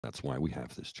That's why we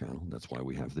have this channel. That's why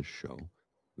we have this show.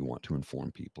 We want to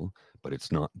inform people, but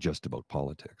it's not just about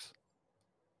politics.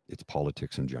 It's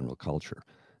politics and general culture.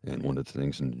 And one of the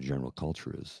things in general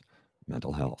culture is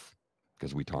mental health.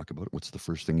 Because we talk about it. What's the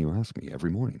first thing you ask me every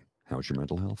morning? How's your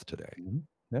mental health today?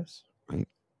 Yes. Right?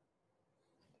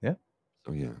 Yeah.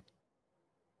 So, yeah.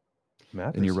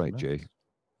 And you're Matters. right, Jay.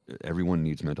 Matters. Everyone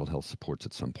needs mental health supports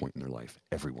at some point in their life.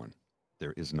 Everyone.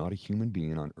 There is not a human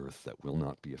being on earth that will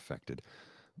not be affected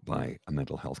by a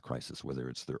mental health crisis, whether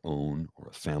it's their own or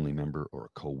a family member or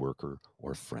a coworker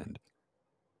or a friend.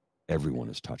 Everyone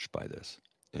is touched by this.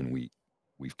 And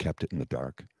we've kept it in the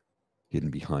dark, hidden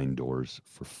behind doors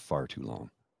for far too long.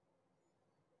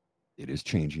 It is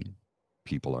changing.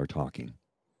 People are talking,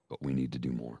 but we need to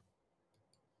do more.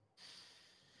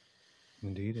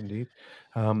 Indeed, indeed.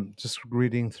 Just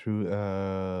reading through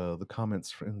the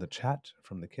comments in the chat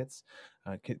from the kits.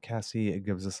 Kit Cassie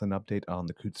gives us an update on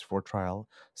the Coots 4 trial,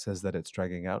 says that it's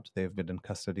dragging out. They've been in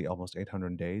custody almost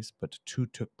 800 days, but 2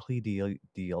 took plea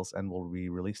deals and will be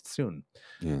released soon.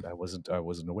 Yeah. I wasn't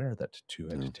aware that 2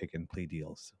 had No. taken plea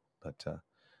deals, but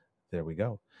there we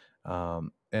go.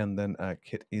 And then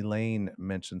Kit Elaine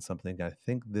mentioned something. I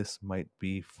think this might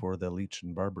be for the Leach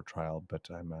and Barber trial, but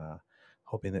I'm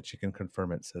hoping that she can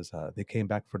confirm it. Says they came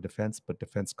back for defense, but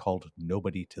defense called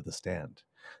nobody to the stand.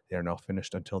 They are now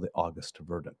finished until the August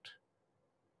verdict,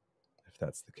 if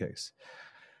that's the case.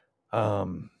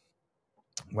 Um,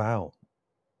 wow.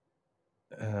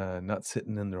 Not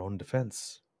sitting in their own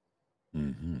defense.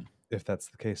 Mm-hmm. If that's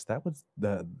the case, that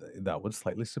would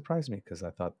slightly surprise me, because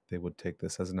I thought they would take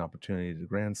this as an opportunity to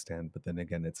grandstand. But then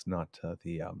again, it's not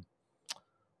the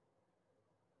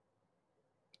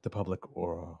public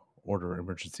or order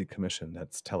emergency commission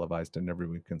that's televised and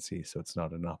everyone can see, so it's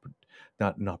not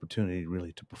not an opportunity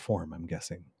really to perform, I'm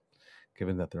guessing,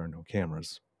 given that there are no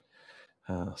cameras.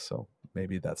 So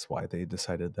maybe that's why they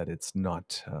decided that it's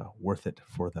not worth it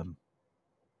for them.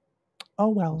 Oh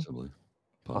well. Possibly.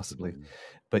 Possibly. Possibly.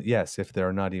 But yes, if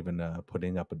they're not even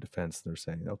putting up a defense, they're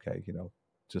saying, okay,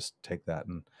 just take that,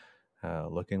 and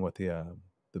looking what the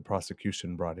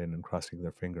prosecution brought in and crossing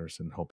their fingers and hoping